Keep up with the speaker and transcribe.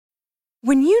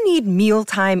When you need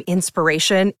mealtime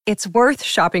inspiration, it's worth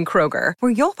shopping Kroger,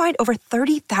 where you'll find over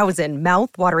 30,000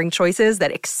 mouth-watering choices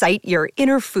that excite your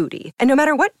inner foodie. And no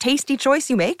matter what tasty choice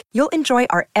you make, you'll enjoy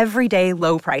our everyday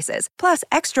low prices, plus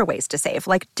extra ways to save,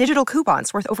 like digital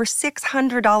coupons worth over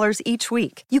 $600 each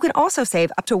week. You can also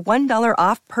save up to $1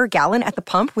 off per gallon at the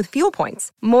pump with fuel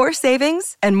points. More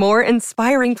savings and more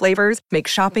inspiring flavors make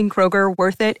shopping Kroger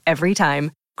worth it every time.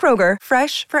 Kroger,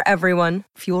 fresh for everyone.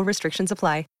 Fuel restrictions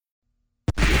apply.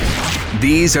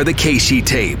 These are the Keishi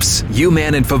tapes.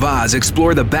 U-Man and Favaz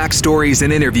explore the backstories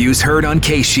and interviews heard on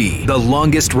Keishi, the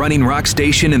longest-running rock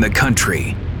station in the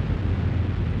country.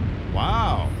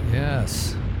 Wow.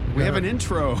 Yes. We have an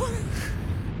intro.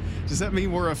 Does that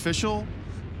mean we're official?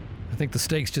 I think the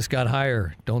stakes just got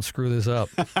higher. Don't screw this up.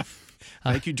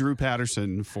 Thank you, Drew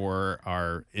Patterson, for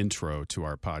our intro to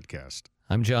our podcast.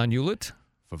 I'm John Hewlett.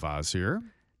 Favaz here.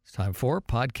 It's time for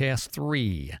Podcast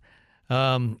 3.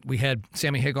 We had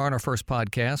Sammy Hagar on our first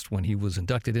podcast when he was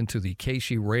inducted into the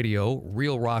Keishi Radio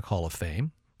Real Rock Hall of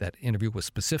Fame. That interview was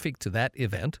specific to that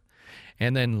event.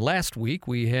 And then last week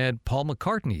we had Paul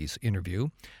McCartney's interview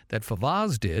that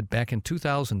Favaz did back in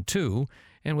 2002,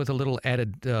 and with a little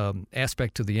added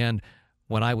aspect to the end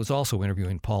when I was also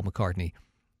interviewing Paul McCartney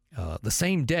the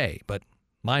same day, but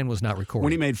mine was not recorded.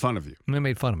 When he made fun of you. He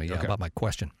made fun of me, Okay. about my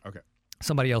question. Okay.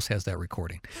 Somebody else has that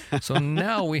recording. So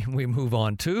now we move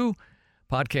on to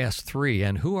Podcast 3,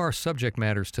 and who are subject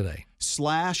matters today?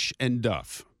 Slash and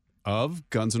Duff of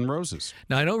Guns N' Roses.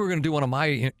 Now, I know we were going to do one of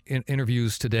my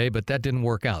interviews today, but that didn't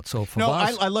work out. So, No,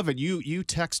 I love it. You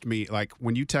text me, like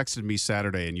when you texted me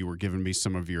Saturday and you were giving me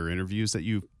some of your interviews that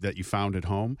you found at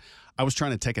home, I was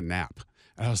trying to take a nap.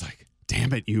 And I was like,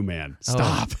 damn it, you man,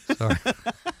 stop. Oh, sorry.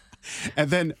 And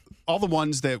then all the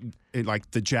ones that,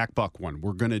 like the Jack Buck one,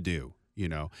 we're going to do.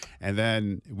 And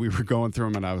then we were going through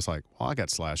them, and I was like, well, I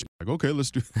got Slash. Like, okay, let's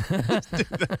do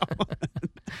that one.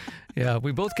 Yeah,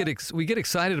 we both get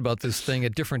excited about this thing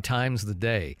at different times of the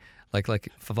day. Like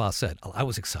Favaz said, I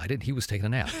was excited. He was taking a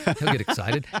nap. He'll get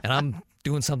excited, and I'm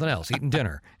doing something else, eating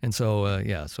dinner. And so,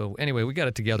 So anyway, we got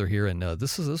it together here, and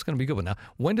this is going to be a good one. Now,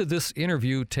 when did this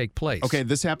interview take place? Okay,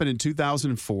 this happened in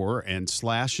 2004, and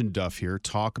Slash and Duff here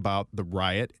talk about the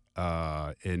riot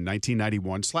in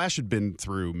 1991. Slash had been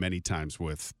through many times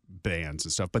with bands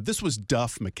and stuff, but this was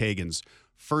Duff McKagan's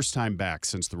first time back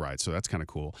since the riot, so that's kind of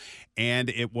cool. And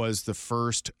it was the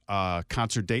first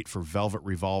concert date for Velvet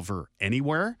Revolver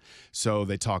anywhere, so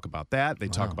they talk about that. They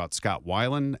talk about Scott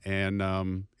Weiland, and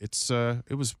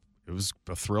it was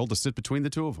a thrill to sit between the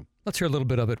two of them. Let's hear a little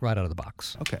bit of it right out of the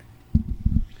box. Okay.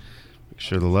 Make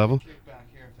sure the level.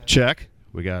 Check.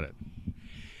 We got it.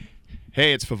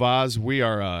 Hey, it's Favaz. We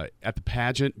are at the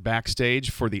pageant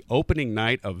backstage for the opening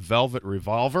night of Velvet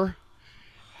Revolver.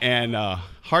 And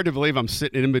hard to believe I'm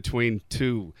sitting in between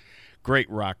two great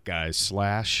rock guys,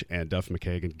 Slash and Duff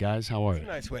McKagan. Guys, how are you? That's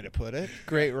a nice way to put it.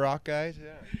 Great rock guys. Yeah.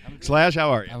 Slash,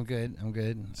 how are you? I'm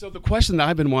good. So the question that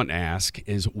I've been wanting to ask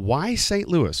is, why St.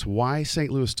 Louis? Why St.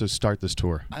 Louis to start this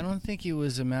tour? I don't think it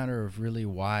was a matter of really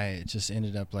why. It just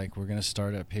ended up like we're going to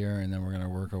start up here and then we're going to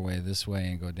work our way this way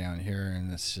and go down here,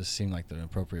 and this just seemed like the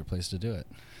appropriate place to do it.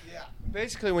 Yeah.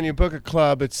 Basically, when you book a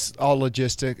club, it's all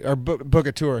logistic, or book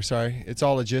a tour. Sorry, it's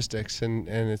all logistics, and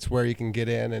it's where you can get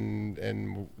in,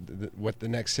 and what the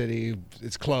next city.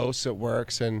 It's close, it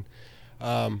works, and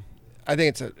I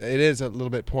think it is a little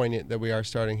bit poignant that we are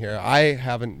starting here. I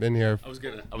haven't been here. I was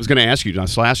gonna ask you. Now,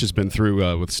 Slash has been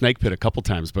through with Snake Pit a couple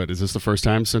times, but is this the first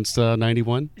time since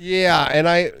 '91? Yeah, and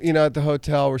I, at the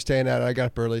hotel we're staying at, I got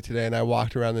up early today, and I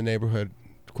walked around the neighborhood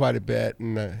quite a bit,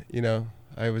 and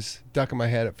I was ducking my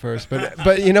head at first,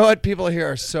 but you know what? People here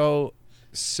are so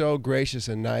gracious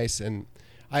and nice, and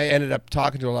I ended up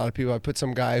talking to a lot of people. I put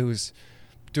some guy who's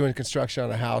doing construction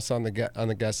on a house on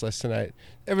the guest list tonight.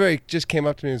 Everybody just came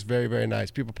up to me and was very, very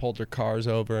nice. People pulled their cars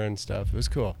over and stuff. It was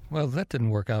cool. Well, that didn't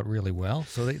work out really well.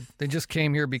 So they just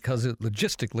came here because it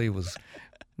logistically was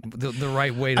the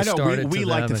right way to start it. We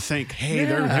like to think, hey,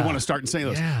 they want to start in St.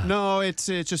 Louis. Yeah. No, it's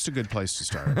just a good place to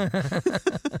start.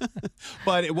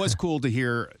 But it was cool to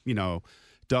hear,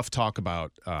 Duff talk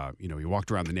about, he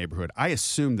walked around the neighborhood. I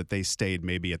assumed that they stayed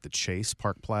maybe at the Chase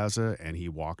Park Plaza, and he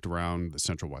walked around the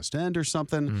Central West End or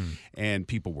something, and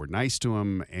people were nice to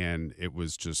him, and it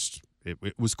was just, it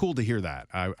was cool to hear that.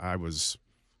 I was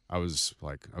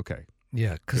like, okay.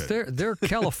 Yeah, because they're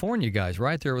California guys,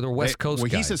 right? They're West Coast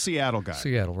guys. Well, he's a Seattle guy.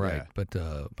 Seattle, right?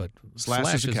 Yeah. But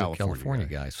Slash is a California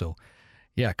guy. So,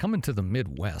 yeah, coming to the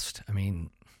Midwest. I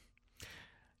mean,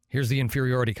 here's the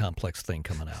inferiority complex thing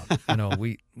coming out.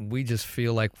 We just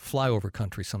feel like flyover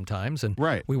country sometimes, and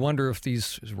right. We wonder if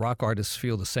these rock artists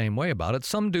feel the same way about it.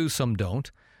 Some do, some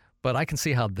don't. but I can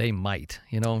see how they might,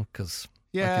 because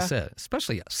like Yeah. you said,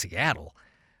 especially Seattle.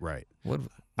 Right. What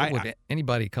would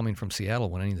anybody coming from Seattle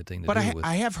want anything to But do with?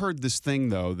 I have heard this thing,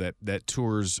 though, that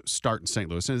tours start in St.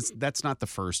 Louis. And that's not the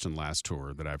first and last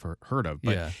tour that I've heard of.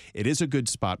 But Yeah. it is a good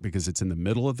spot because it's in the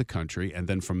middle of the country. And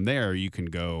then from there, you can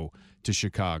go to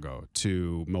Chicago,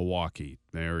 to Milwaukee,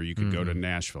 or you could go to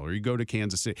Nashville, or you go to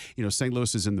Kansas City. St.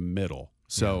 Louis is in the middle.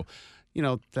 So,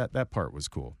 that part was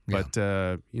cool. Yeah. But,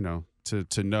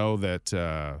 to know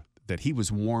that he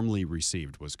was warmly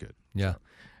received was good. Yeah.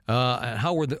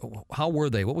 How were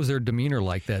they? What was their demeanor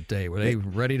like that day? Were they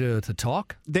ready to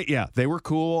talk? They were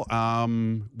cool.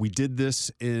 We did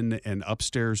this in an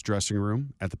upstairs dressing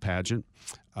room at the pageant.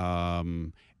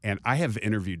 And I have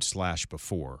interviewed Slash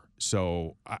before,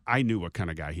 so I knew what kind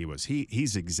of guy he was.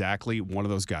 He's exactly one of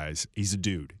those guys. He's a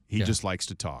dude. He just likes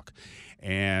to talk.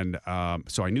 And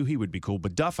so I knew he would be cool.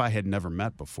 But Duff I had never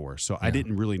met before, so I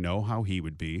didn't really know how he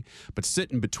would be. But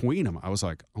sitting between them, I was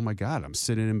like, oh, my God, I'm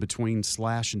sitting in between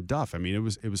Slash and Duff. I mean,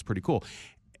 it was pretty cool.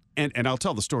 And I'll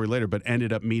tell the story later, but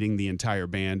ended up meeting the entire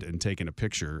band and taking a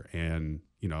picture. And,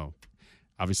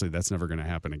 obviously that's never going to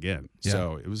happen again. Yeah.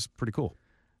 So it was pretty cool.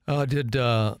 Did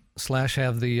Slash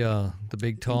have the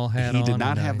big tall hat on? He did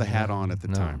not have the hat on at the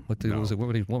time. What was it? What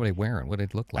were they wearing? What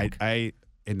did it look like? I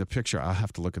in the picture, I'll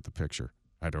have to look at the picture.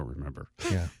 I don't remember.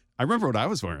 Yeah. I remember what I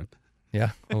was wearing.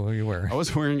 Yeah? What were you wearing? I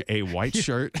was wearing a white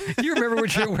shirt. You remember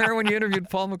what you were wearing when you interviewed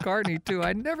Paul McCartney, too.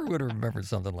 I never would have remembered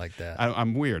something like that.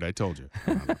 I'm weird. I told you.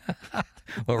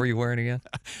 What were you wearing again?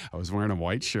 I was wearing a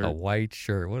white shirt. A white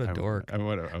shirt. What a dork. I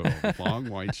wore a long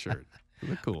white shirt. It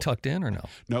looked cool. Tucked in or no?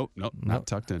 Nope, not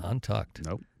tucked in. Untucked.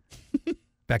 Nope.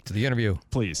 Back to the interview.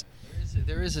 Please.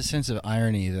 There is a sense of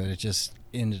irony that it just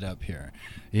ended up here,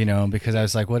 because I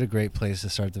was like, what a great place to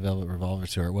start the Velvet Revolver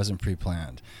tour. It wasn't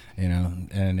pre-planned,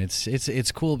 and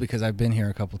it's cool because I've been here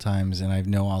a couple times and I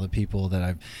know all the people that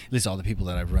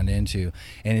I've run into,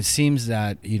 and it seems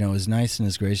that, as nice and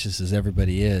as gracious as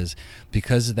everybody is,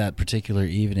 because of that particular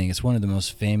evening, it's one of the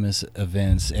most famous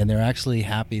events, and they're actually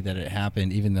happy that it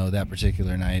happened, even though that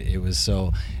particular night it was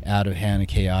so out of hand and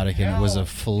chaotic and it was a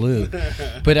fluke.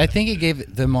 But I think it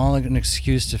gave them all an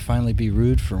excuse to finally be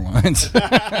rude for once.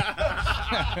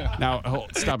 Now,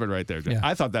 stop it right there. Yeah.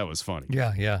 I thought that was funny.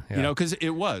 Yeah. Because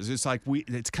it's like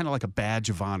it's kind of like a badge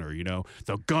of honor.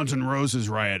 The Guns N' Roses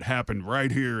riot happened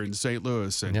right here in St.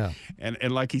 Louis,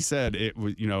 and like he said, it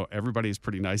was everybody is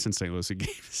pretty nice in St. Louis. It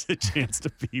gave us a chance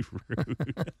to be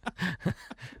rude.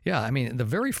 Yeah, I mean, the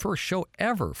very first show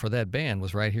ever for that band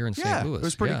was right here in St. Louis. It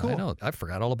was pretty cool. I know. I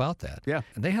forgot all about that. Yeah,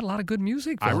 and they had a lot of good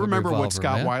music. I remember Revolver, what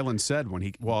Scott man. Weiland said when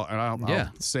he. Well, and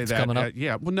I'll say it's that. Coming up?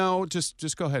 Yeah. Well, no,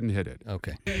 just go ahead and hit it.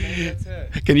 Okay. That's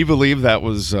it. Can you believe that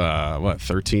was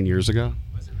 13 years ago?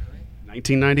 Was it really?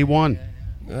 1991.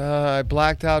 I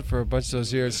blacked out for a bunch of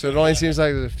those years, so it only seems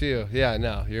like there's a few. Yeah,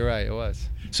 no, you're right, it was.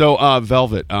 So,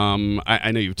 Velvet,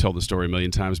 I know you've told the story a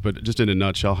million times, but just in a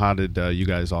nutshell, how did you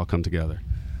guys all come together?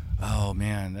 Oh,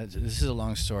 man, this is a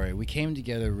long story. We came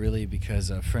together really because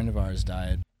a friend of ours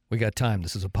died. We got time.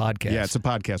 This is a podcast. Yeah, it's a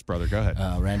podcast, brother. Go ahead.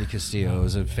 Randy Castillo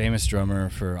was a famous drummer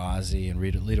for Ozzy and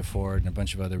Lita Ford and a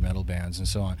bunch of other metal bands and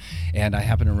so on. And I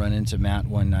happened to run into Matt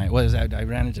one night. I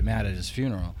ran into Matt at his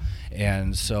funeral.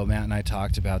 And so Matt and I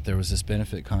talked about there was this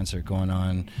benefit concert going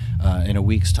on in a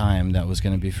week's time that was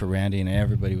going to be for Randy, and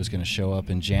everybody was going to show up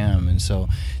and jam. And so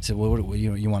he said, well, what,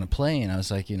 you want to play? And I was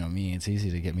like, me, it's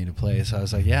easy to get me to play. So I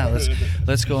was like, yeah,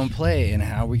 let's go and play. And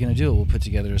how are we going to do it? We'll put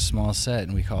together a small set.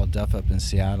 And we called Duff up in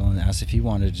Seattle and asked if he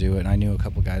wanted to do it. And I knew a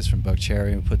couple guys from Buck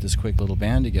Cherry, and we put this quick little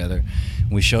band together.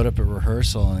 And we showed up at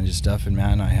rehearsal, and just Duff and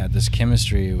Matt and I had this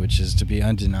chemistry, which is to be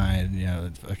undenied.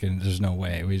 There's no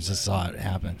way. We just saw it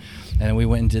happen. And we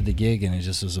went and did the gig, and it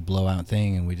just was a blowout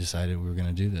thing, and we decided we were going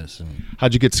to do this. And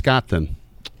How'd you get Scott then?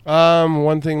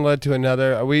 One thing led to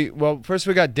another. First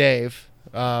we got Dave.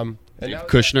 Kushner?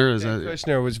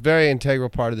 Kushner was a very integral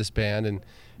part of this band, and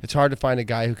it's hard to find a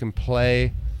guy who can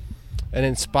play and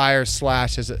inspire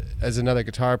Slash as another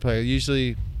guitar player.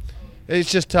 Usually, it's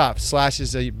just tough. Slash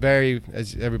is a very,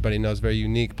 as everybody knows, very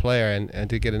unique player, and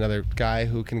to get another guy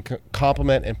who can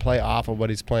complement and play off of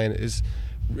what he's playing is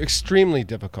extremely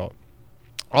difficult.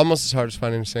 Almost as hard as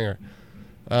finding a singer.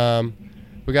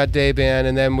 We got Dave in,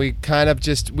 and then we kind of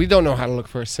we don't know how to look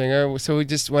for a singer, so we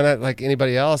just went out like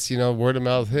anybody else, word of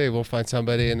mouth, hey, we'll find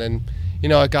somebody. And then,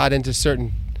 I got into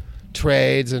certain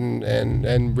trades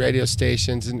and radio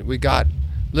stations, and we got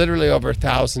literally over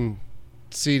 1,000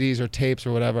 CDs or tapes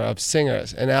or whatever of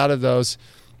singers. And out of those,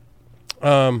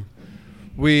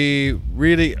 we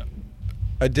really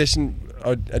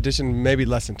auditioned maybe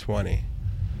less than 20.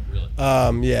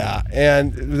 Yeah,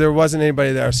 and there wasn't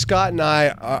anybody there. Scott and I,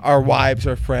 our wives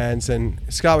are friends, and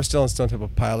Scott was still in Stone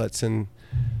Temple Pilots, and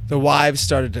the wives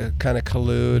started to kind of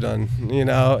collude on,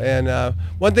 and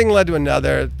one thing led to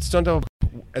another. Stone Temple,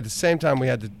 at the same time, we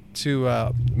had the two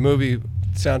movie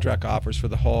soundtrack offers for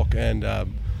the Hulk and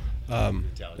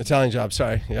Italian Job,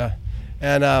 sorry, yeah.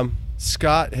 And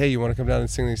Scott, hey, you want to come down and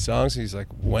sing these songs? He's like,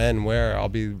 when, where? I'll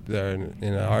be there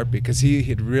in a heartbeat, because he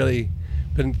had really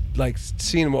been like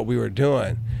seeing what we were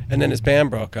doing, and then his band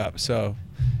broke up, so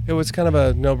it was kind of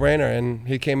a no-brainer. And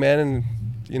he came in, and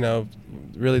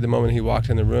really the moment he walked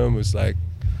in the room was like,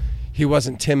 he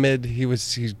wasn't timid.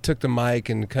 He took the mic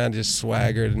and kind of just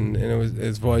swaggered, and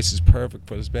his voice is perfect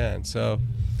for this band. So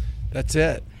that's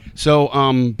it. So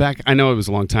back, I know it was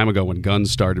a long time ago when Guns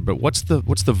started, but what's the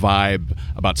vibe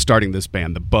about starting this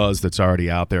band? The buzz that's already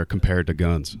out there compared to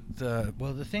Guns. The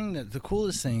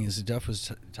coolest thing is Duff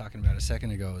was talking about a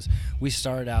second ago is we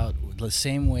started out the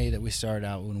same way that we started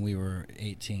out when we were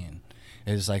 18.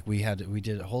 It was like we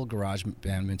did a whole garage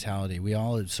band mentality. We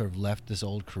all had sort of left this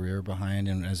old career behind,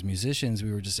 and as musicians,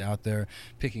 we were just out there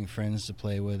picking friends to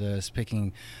play with us,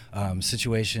 picking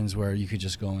situations where you could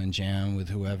just go and jam with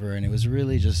whoever, and it was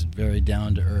really just very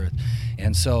down to earth.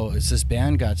 And so as this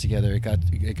band got together,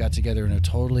 it got together in a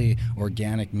totally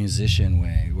organic musician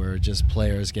way, where just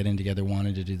players getting together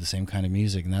wanted to do the same kind of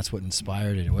music, and that's what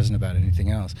inspired it. It wasn't about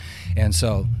anything else. And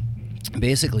so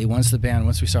basically, once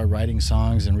we started writing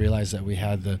songs and realized that we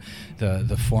had the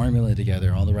formula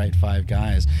together, all the right five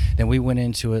guys, then we went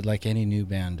into it like any new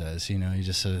band does. You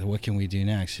just said, what can we do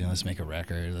next? Let's make a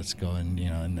record. Let's go and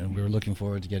and we were looking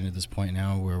forward to getting to this point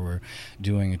now where we're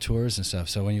doing tours and stuff.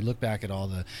 So when you look back at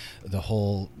all the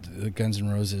whole Guns N'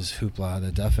 Roses hoopla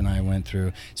that Duff and I went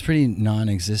through, it's pretty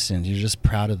non-existent. You're just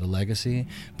proud of the legacy,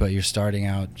 but you're starting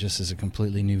out just as a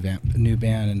completely new band,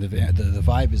 and the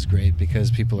vibe is great because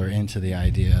people are into the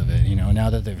idea of it. Now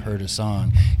that they've heard a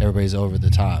song, everybody's over the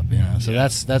top. So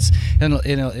that's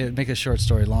and make a short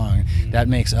story long. That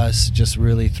makes us just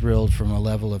really thrilled from a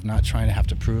level of not trying to have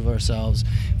to prove ourselves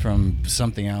from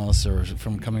something else or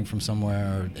from coming from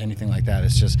somewhere or anything like that.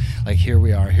 It's just like, here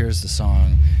we are, here's the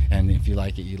song, and if you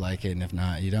like it, you like it, and if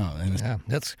not, you don't. And yeah,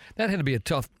 that had to be a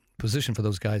tough position for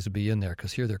those guys to be in there,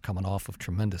 because here they're coming off of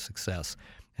tremendous success,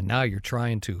 and now you're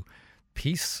trying to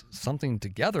piece something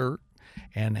together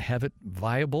and have it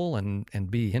viable and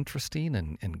be interesting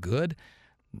and good.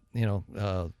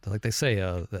 Like they say,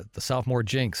 the sophomore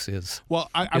jinx is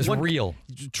real.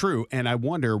 True, and I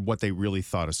wonder what they really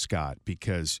thought of Scott,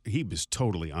 because he was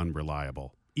totally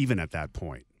unreliable, even at that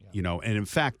point. Yeah. And in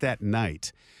fact, that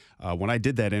night, when I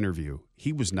did that interview,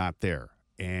 he was not there,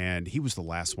 and he was the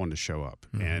last one to show up,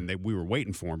 and we were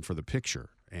waiting for him for the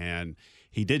picture, and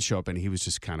he did show up, and he was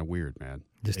just kind of weird, man.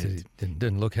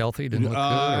 Didn't look healthy? Didn't look good?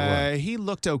 Or what? He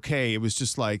looked okay. It was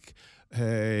just like,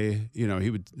 hey, he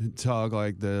would talk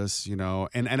like this,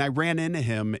 And I ran into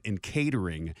him in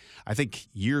catering, I think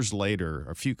years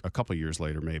later, a couple of years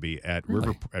later maybe, at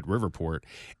Riverport,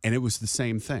 and it was the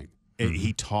same thing.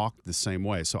 He talked the same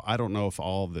way. So I don't know if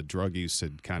all the drug use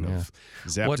had kind of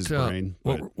zapped his brain.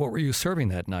 What were you serving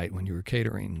that night when you were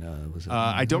catering? Was it,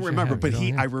 I don't remember, but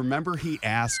I remember he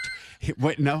asked.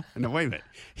 Wait a minute.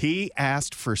 He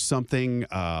asked for something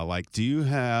like, "Do you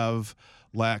have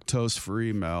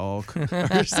lactose-free milk?"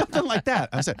 or something like that.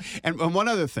 I said, and one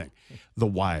other thing, the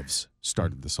wives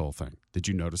started this whole thing. Did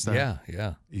you notice that?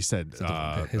 Yeah. He said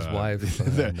his wife,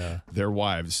 their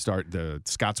wives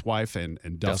Scott's wife and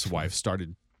Duff's wife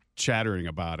started chattering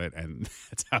about it, and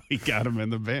that's how he got him in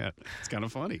the band. It's kind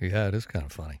of funny. Yeah, it is kind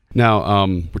of funny. Now,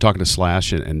 we're talking to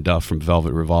Slash and Duff from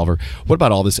Velvet Revolver. What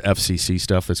about all this FCC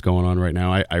stuff that's going on right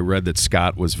now? I read that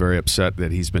Scott was very upset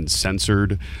that he's been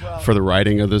censored for the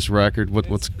writing of this record.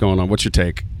 What's going on? What's your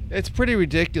take? It's pretty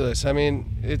ridiculous. I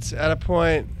mean, it's at a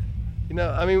point,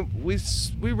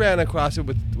 we ran across it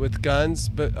with Guns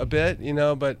a bit,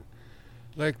 but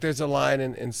like there's a line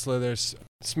in Slither's,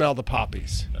 "Smell the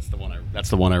poppies." That's the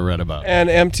one I read about. And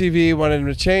MTV wanted him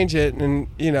to change it, and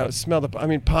smell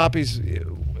poppies,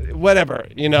 whatever.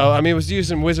 It was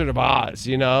used in Wizard of Oz.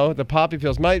 The poppy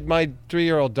fields. My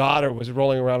 3-year-old daughter was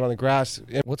rolling around on the grass.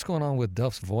 What's going on with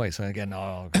Duff's voice? Again,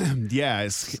 yeah,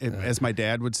 as my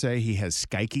dad would say, he has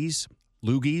skykies,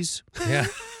 loogies. Yeah.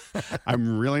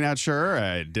 I'm really not sure.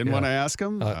 I didn't want to ask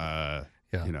him. So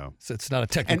it's not a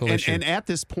technical issue. And at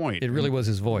this point, it really was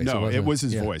his voice. No, it was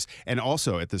his voice. And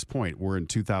also at this point, we're in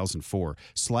 2004.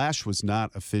 Slash was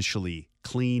not officially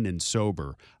clean and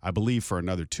sober, I believe, for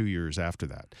another 2 years after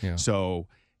that. Yeah. So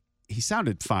he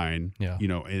sounded fine,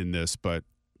 in this, but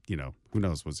who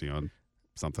knows? Was he on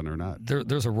something or not.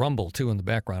 There's a rumble, too, in the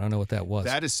background. I don't know what that was.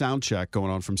 That is sound check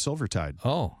going on from Silvertide.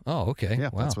 Oh, okay. Yeah,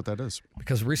 wow. that's what that is.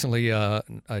 Because recently I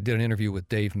did an interview with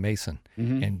Dave Mason,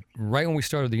 and right when we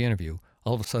started the interview,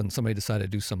 all of a sudden somebody decided to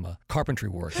do some carpentry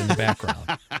work in the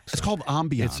background. It's called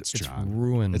ambiance, it's John.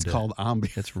 ruined. It's called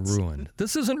ambiance. It's ruined.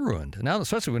 This isn't ruined. Now,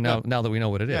 especially now that we know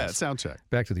what it is. Yeah, sound check.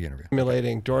 Back to the interview.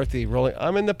 Emulating Dorothy rolling.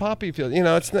 I'm in the poppy field. You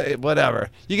know, it's not, whatever.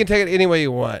 You can take it any way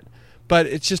you want, but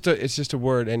it's just a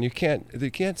word, and you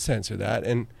can't censor that.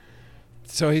 And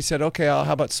so he said, okay, how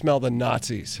about smell the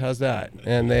Nazis? How's that?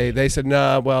 And they said,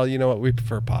 nah, well, you know what? We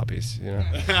prefer poppies. You know.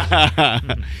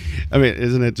 I mean,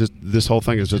 isn't it just this whole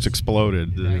thing has just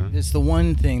exploded? You know? It's the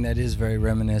one thing that is very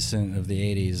reminiscent of the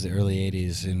 80s, the early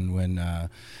 80s, and when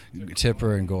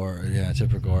Tipper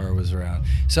Gore was around.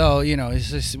 So, you know,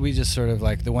 we just sort of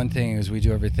like, the one thing is we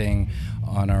do everything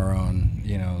on our own,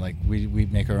 you know, like we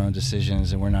make our own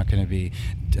decisions, and we're not going to be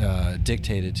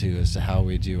dictated to as to how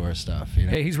we do our stuff. You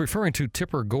know? Hey, he's referring to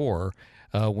Tipper Gore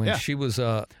when she was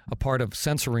a part of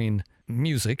censoring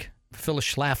music. Phyllis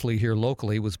Schlafly here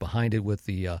locally was behind it with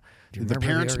the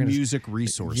Parents Music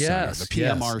Resource Center, the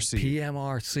PMRC.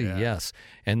 PMRC, yes.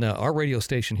 And our radio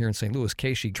station here in St. Louis,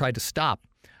 KSHE, tried to stop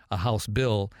a House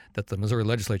bill that the Missouri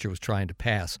legislature was trying to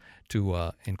pass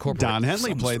to incorporate. Don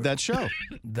Henley played that show.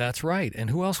 That's right. And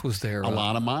who else was there?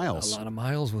 Alana Miles. Alana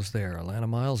Miles was there. Alana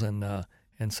Miles and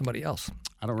somebody else.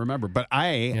 I don't remember, but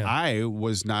I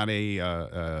was not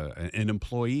an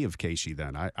employee of KSHE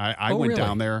then. I went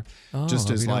down there just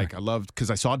as I loved,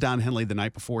 because I saw Don Henley the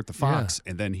night before at the Fox,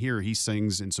 and then here he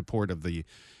sings in support of the,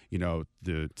 you know,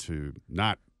 to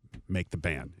not make the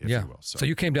ban, if you will. So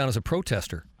you came down as a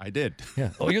protester. I did. Yeah.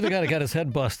 Oh, you're the guy that got his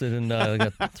head busted and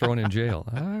got thrown in jail.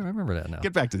 I remember that now.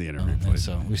 Get back to the interview, please.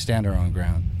 So we stand our own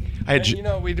ground. You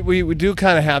know, we do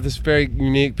kind of have this very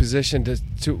unique position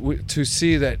to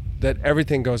see that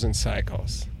everything goes in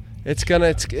cycles. It's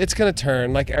gonna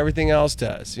turn like everything else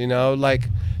does. You know, like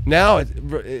now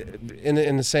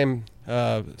in the same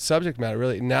subject matter.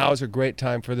 Really, now is a great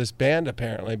time for this band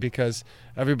apparently, because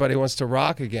everybody wants to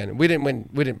rock again. We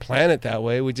didn't plan it that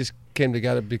way. We just came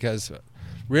together because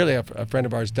really a friend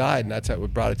of ours died, and that's how we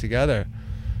brought it together.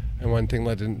 And one thing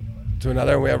led to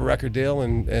another, and we have a record deal,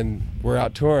 and we're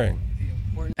out touring.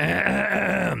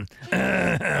 I'm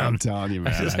telling you,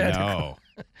 man. I know.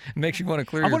 It makes you want to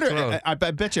clear your throat. I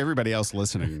bet you everybody else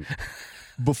listening,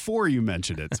 before you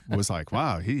mentioned it, was like,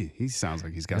 wow, he sounds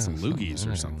like he's got some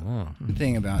loogies or something. The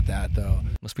thing about that, though,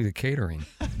 must be the catering,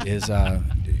 is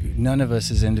none of us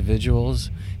as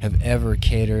individuals have ever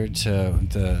catered to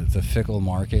the fickle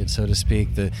market, so to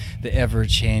speak, the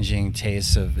ever-changing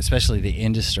tastes of, especially the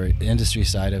industry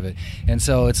side of it. And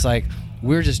so it's like,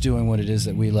 we're just doing what it is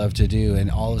that we love to do, and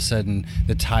all of a sudden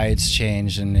the tides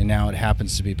change, and now it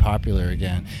happens to be popular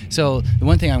again. So the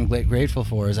one thing I'm grateful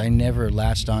for is I never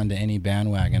latched on to any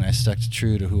bandwagon. I stuck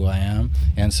true to who I am,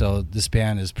 and so this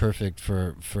band is perfect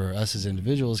for us as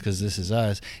individuals, because this is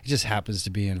us. It just happens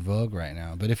to be in vogue right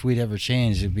now. But if we'd ever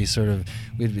changed, it'd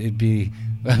be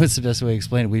what's the best way to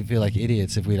explain it? We'd feel like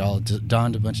idiots if we'd all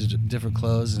donned a bunch of different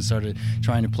clothes and started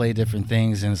trying to play different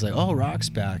things, and it's like, oh, rock's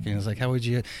back, and it's like, how would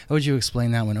you explain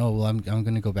that one? Oh, well, I'm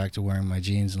going to go back to wearing my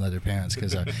jeans and leather pants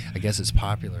because I guess it's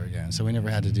popular again. So we never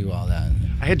had to do all that.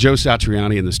 I had Joe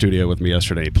Satriani in the studio with me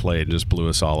yesterday. He played and just blew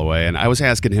us all away. And I was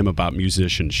asking him about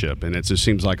musicianship, and it just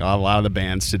seems like a lot of the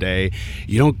bands today,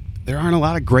 there aren't a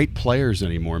lot of great players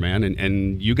anymore, man.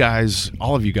 And you guys,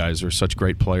 all of you guys, are such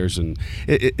great players. And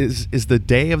is the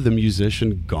day of the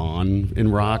musician gone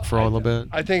in rock for a little bit?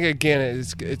 I think again,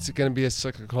 it's going to be a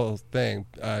cyclical thing.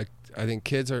 I think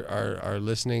kids are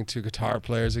listening to guitar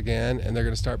players again, and they're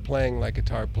going to start playing like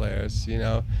guitar players. You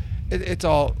know, it's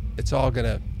all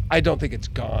gonna. I don't think it's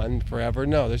gone forever.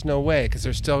 No, there's no way, because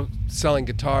they're still selling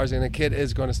guitars, and a kid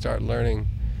is going to start learning,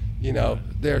 you know,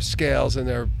 their scales and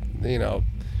their, you know,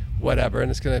 whatever, and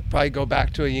it's going to probably go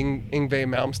back to a Yngwie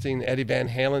Malmsteen, Eddie Van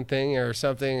Halen thing or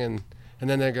something, and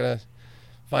then they're going to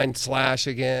find Slash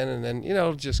again, and then, you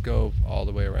know, just go all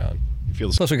the way around.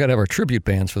 Plus, we got to have our tribute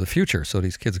bands for the future, so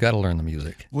these kids got to learn the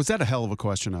music. Was that a hell of a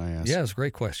question I asked? Yeah, it's a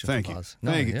great question. Thank you.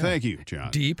 Thank you,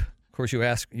 John. Deep. Of course, you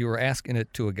were asking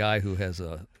it to a guy who has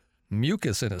a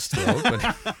mucus in his throat.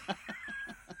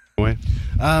 But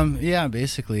yeah,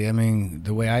 basically. I mean,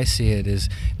 the way I see it is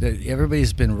that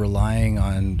everybody's been relying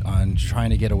on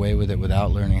trying to get away with it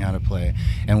without learning how to play.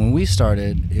 And when we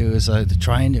started, it was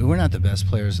we're not the best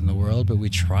players in the world, but we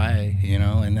try, you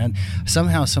know. And then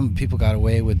somehow some people got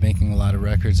away with making a lot of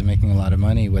records and making a lot of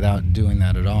money without doing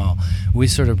that at all. We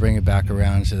sort of bring it back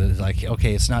around to like,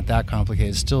 okay, it's not that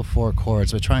complicated. It's still 4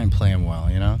 chords, but try and play them well,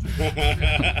 you know.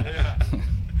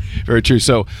 Very true.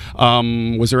 So,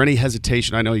 was there any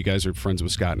hesitation? I know you guys are friends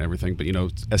with Scott and everything, but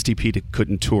STP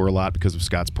couldn't tour a lot because of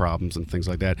Scott's problems and things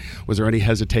like that. Was there any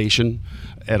hesitation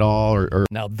at all? Or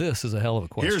Now this is a hell of a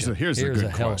question. Here's a good hell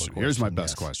of a question. Here's my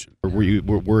best yes. question. Were you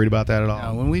worried about that at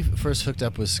all? When we first hooked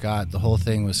up with Scott, the whole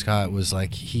thing with Scott was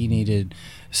like he needed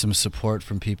some support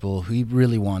from people who he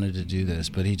really wanted to do this,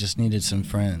 but he just needed some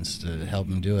friends to help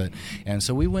him do it. And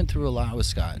so we went through a lot with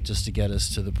Scott just to get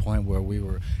us to the point where we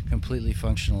were completely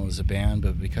functional as a band.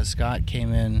 But because Scott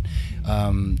came in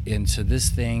into this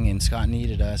thing, and Scott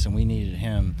needed us and we needed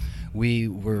him,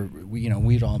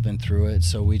 we'd all been through it,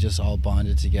 so we just all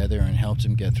bonded together and helped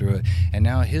him get through it. And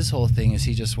now his whole thing is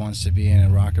he just wants to be in a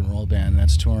rock and roll band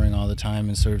that's touring all the time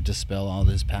and sort of dispel all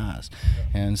his past.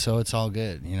 And so it's all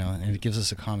good, and it gives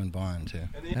us a common bond too.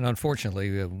 And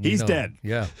unfortunately, he's dead.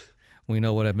 Yeah. We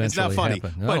know what eventually It's not funny,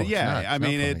 happened. No, but it's yeah, not. I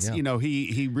mean, not funny, yeah.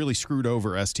 he really screwed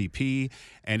over STP,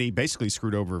 and he basically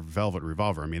screwed over Velvet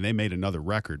Revolver. I mean, they made another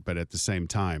record, but at the same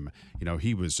time,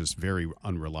 he was just very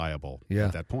unreliable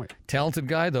at that point. Talented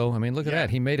guy, though. I mean, look at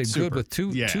that. He made it super. good with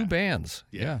two bands.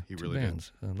 Yeah, he two really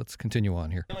bands. Let's continue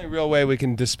on here. The only real way we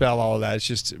can dispel all of that is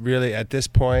just really, at this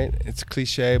point, it's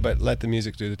cliche, but let the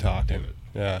music do the talking.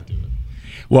 Yeah.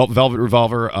 Well, Velvet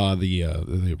Revolver,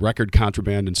 the record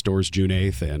Contraband in stores June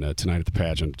 8th, and tonight at the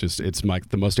Pageant. It's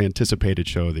the most anticipated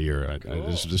show of the year. I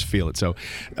just feel it. So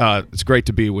it's great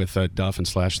to be with Duff and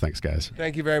Slash. Thanks, guys.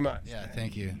 Thank you very much. Yeah,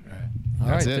 thank you. All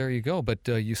right, it. there you go. But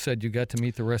you said you got to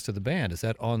meet the rest of the band. Is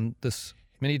that on this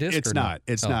mini disc? It's or not.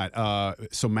 It's Oh. not.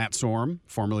 So Matt Sorum,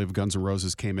 formerly of Guns N'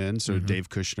 Roses, came in. So Dave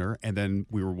Kushner, and then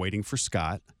we were waiting for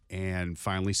Scott. And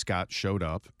finally, Scott showed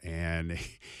up, and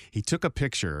he took a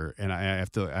picture. And I have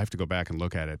to go back and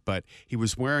look at it. But he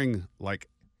was wearing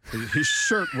his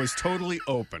shirt was totally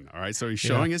open. All right, so he's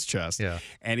showing his chest,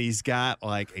 and he's got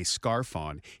like a scarf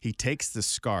on. He takes the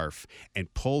scarf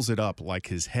and pulls it up like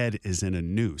his head is in a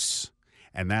noose,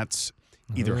 and that's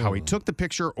either how he took the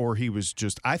picture or he was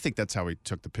just. I think that's how he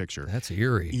took the picture. That's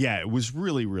eerie. Yeah, it was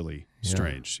really, really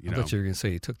strange. I thought you were going to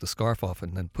say he took the scarf off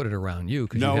and then put it around you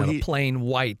because No, you had he- a plain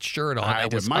white shirt on.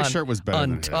 My shirt was better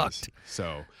untucked. than his.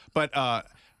 So, but I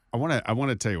want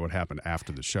to tell you what happened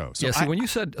after the show. So See, when you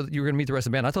said you were going to meet the rest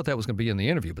of the band, I thought that was going to be in the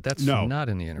interview, but that's not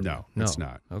in the interview. No, it's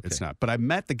not. Okay. It's not. But I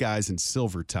met the guys in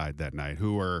Silvertide that night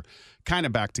who are kind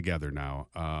of back together now.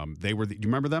 They were. Do you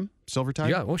remember them, Silvertide?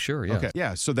 Yeah. Well, sure. Yeah. Okay.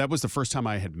 Yeah. So that was the first time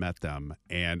I had met them,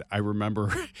 and I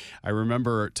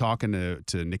remember talking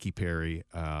to Nicky Perry,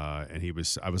 and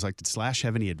I was like, "Did Slash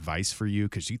have any advice for you?"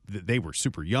 Because they were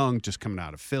super young, just coming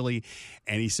out of Philly,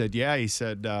 and he said, "Yeah." He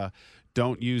said,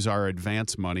 "Don't use our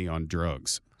advance money on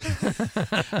drugs."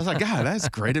 I was like, God, that's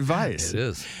great advice. It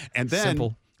is. And then,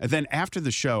 Simple. And then after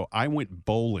the show, I went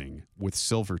bowling with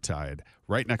Silvertide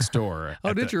right next door. Oh,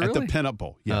 at did the, you At the really? Pinup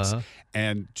Bowl, yes. Uh-huh.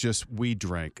 And we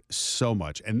drank so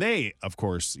much. And they, of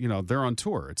course, they're on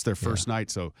tour. It's their first night,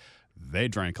 so they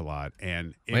drank a lot.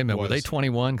 And Wait a minute, were they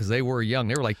 21? Because they were young.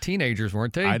 They were like teenagers,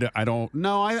 weren't they? I don't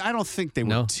know. I don't think they were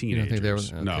No? teenagers. You don't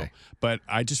think they were? No. Okay. But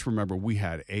I just remember we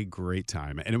had a great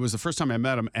time. And it was the first time I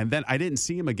met him. And then I didn't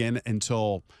see him again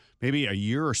until maybe a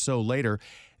year or so later.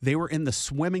 They were in the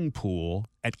swimming pool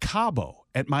at Cabo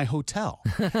at my hotel.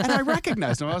 And I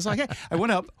recognized them. I was like, hey, I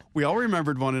went up. We all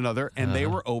remembered one another. And they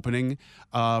were opening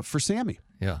for Sammy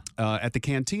at the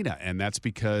Cantina. And that's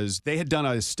because they had done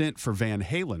a stint for Van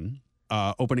Halen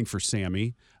opening for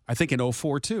Sammy. I think in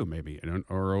 04 too, maybe,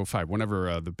 or 05,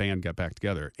 whenever the band got back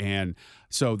together. And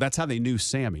so that's how they knew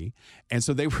Sammy. And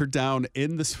so they were down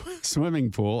in the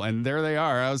swimming pool, and there they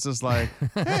are. I was just like,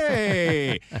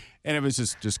 hey. And it was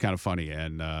just kind of funny.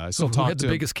 And I still Who talk had to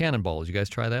the biggest cannonball? Did you guys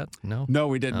try that? No? No,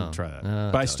 we didn't try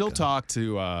that. But I still doggone.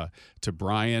 talk to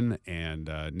Brian and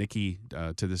Nikki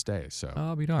to this day. So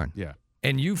I'll be darned. yeah.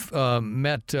 And you've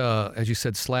met, as you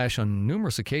said, Slash on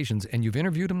numerous occasions, and you've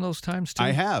interviewed him those times too?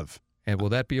 I have. And will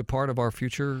that be a part of our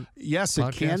future Yes, podcast?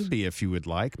 it can be if you would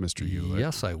like, Mr. Hewlett.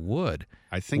 Yes, I would.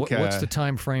 I think. What's the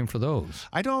time frame for those?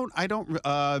 I don't.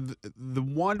 The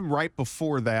one right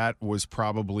before that was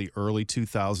probably early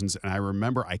 2000s, and I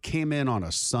remember I came in on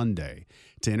a Sunday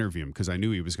to interview him because I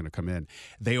knew he was going to come in.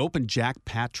 They opened Jack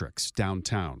Patrick's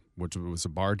downtown, which was a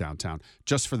bar downtown,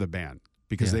 just for the band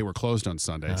because they were closed on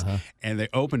Sundays, and they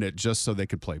opened it just so they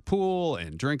could play pool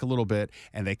and drink a little bit.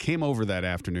 And they came over that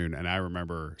afternoon, and I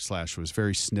remember Slash was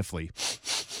very sniffly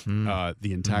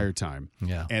the entire time.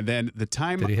 Yeah. And then the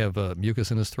time. Did he have mucus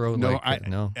in his throat? No,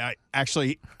 No. I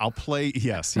actually, I'll play.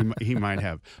 Yes, he might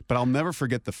have, but I'll never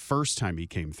forget the first time he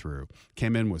came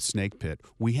in with Snake Pit.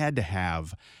 We had to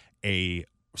have a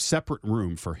separate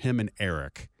room for him and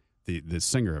Eric, the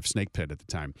singer of Snake Pit at the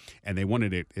time, and they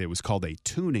wanted it. It was called a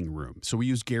tuning room. So we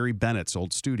used Gary Bennett's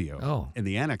old studio in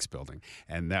the Annex building,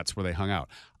 and that's where they hung out.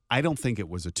 I don't think it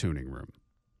was a tuning room.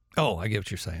 Oh, I get what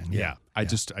you're saying. Yeah. I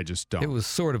just don't. It was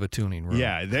sort of a tuning room.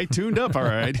 Yeah, they tuned up all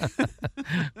right.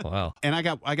 Wow. And I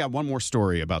got one more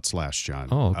story about Slash, John.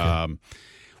 Oh, okay.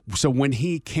 So when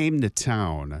he came to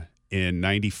town in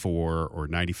 94 or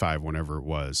 95, whenever it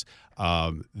was,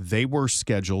 they were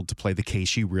scheduled to play the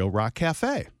KC Real Rock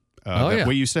Cafe. That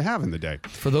we used to have in the day.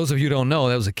 For those of you who don't know,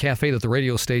 that was a cafe that the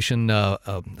radio station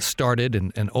started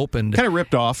and opened. Kind of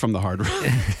ripped off from the Hard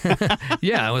Rock.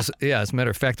 Yeah, it was. Yeah, as a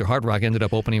matter of fact, the Hard Rock ended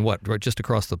up opening right just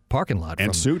across the parking lot.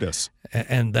 And sued us.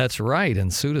 And that's right,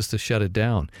 and sued us to shut it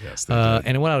down. Yes, they did.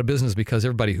 And it went out of business because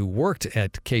everybody who worked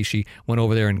at KC went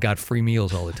over there and got free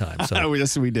meals all the time. So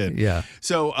yes, we did. Yeah.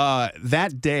 So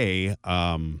that day,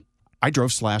 I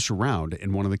drove Slash around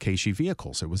in one of the KC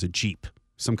vehicles. It was a Jeep.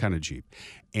 Some kind of Jeep.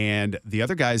 And the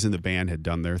other guys in the band had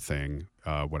done their thing,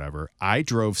 whatever. I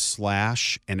drove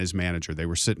Slash and his manager. They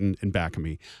were sitting in back of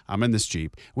me. I'm in this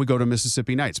Jeep. We go to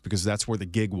Mississippi Nights because that's where the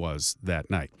gig was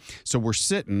that night. So we're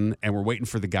sitting and we're waiting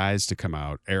for the guys to come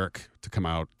out, Eric to come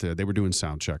out. They were doing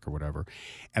sound check or whatever.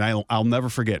 And I'll never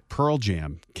forget, Pearl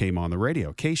Jam came on the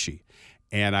radio, KC.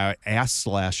 And I asked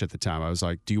Slash at the time, I was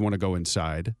like, do you want to go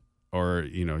inside? Or, do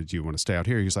you want to stay out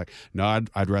here? He was like, no,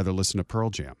 I'd rather listen to Pearl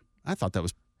Jam. I thought that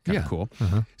was kind of cool.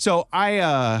 Uh-huh. So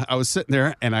I was sitting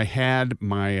there and I had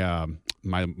my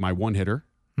my one hitter.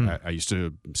 I used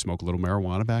to smoke a little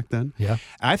marijuana back then. Yeah.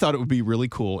 I thought it would be really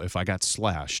cool if I got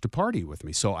Slash to party with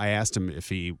me. So I asked him if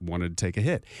he wanted to take a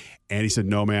hit. And he said,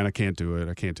 no, man, I can't do it.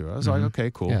 I was like,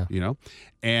 okay, cool. Yeah.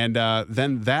 And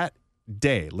then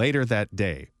later that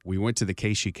day, we went to the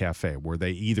KC Cafe where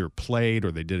they either played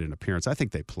or they did an appearance. I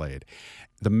think they played.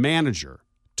 The manager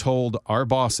told our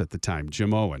boss at the time,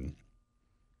 Jim Owen,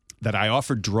 that I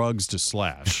offered drugs to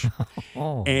Slash.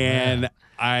 And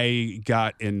I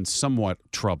got in somewhat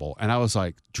trouble. And I was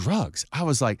like, drugs? I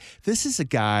was like, this is a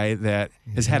guy that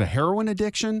has had a heroin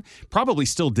addiction, probably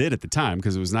still did at the time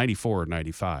because it was 94 or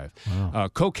 95. Wow.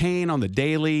 Cocaine on the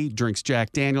daily, drinks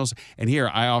Jack Daniels. And here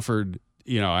I offered,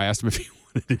 I asked him if he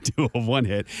wanted to do a one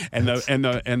hit, and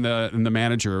the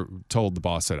manager told the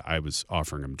boss that I was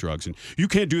offering him drugs, and you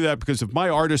can't do that because if my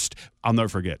artist, I'll never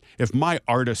forget, if my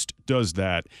artist does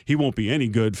that, he won't be any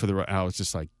good for the. I was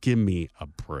just like, give me a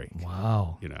break.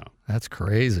 Wow, that's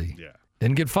crazy. Yeah,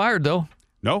 didn't get fired though.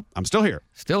 No, I'm still here.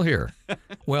 Still here.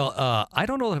 Well, I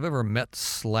don't know that I've ever met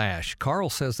Slash. Carl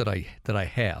says that I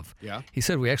have. Yeah. He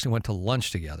said we actually went to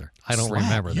lunch together. I don't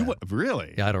remember that.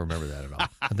 Really? Yeah, I don't remember that at all.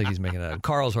 I think he's making that up.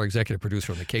 Carl's our executive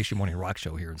producer on the KC Morning Rock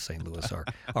Show here in St. Louis,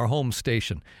 our home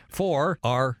station for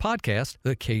our podcast,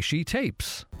 The KC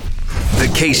Tapes. The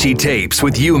KC Tapes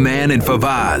with U-Man and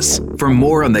Favaz. For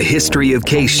more on the history of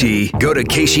KC, go to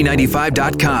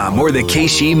KC95.com or the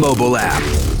KC mobile app.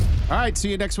 All right, see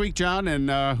you next week, John. And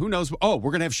who knows? Oh,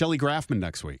 we're going to have Shelley Grafman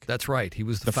next week. That's right. He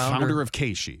was the founder of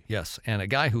KC. Yes, and a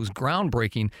guy who's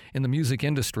groundbreaking in the music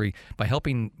industry by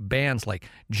helping bands like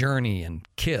Journey and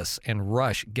Kiss and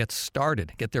Rush get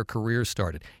their careers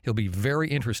started. He'll be very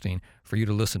interesting for you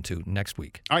to listen to next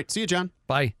week. All right, see you, John.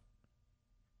 Bye.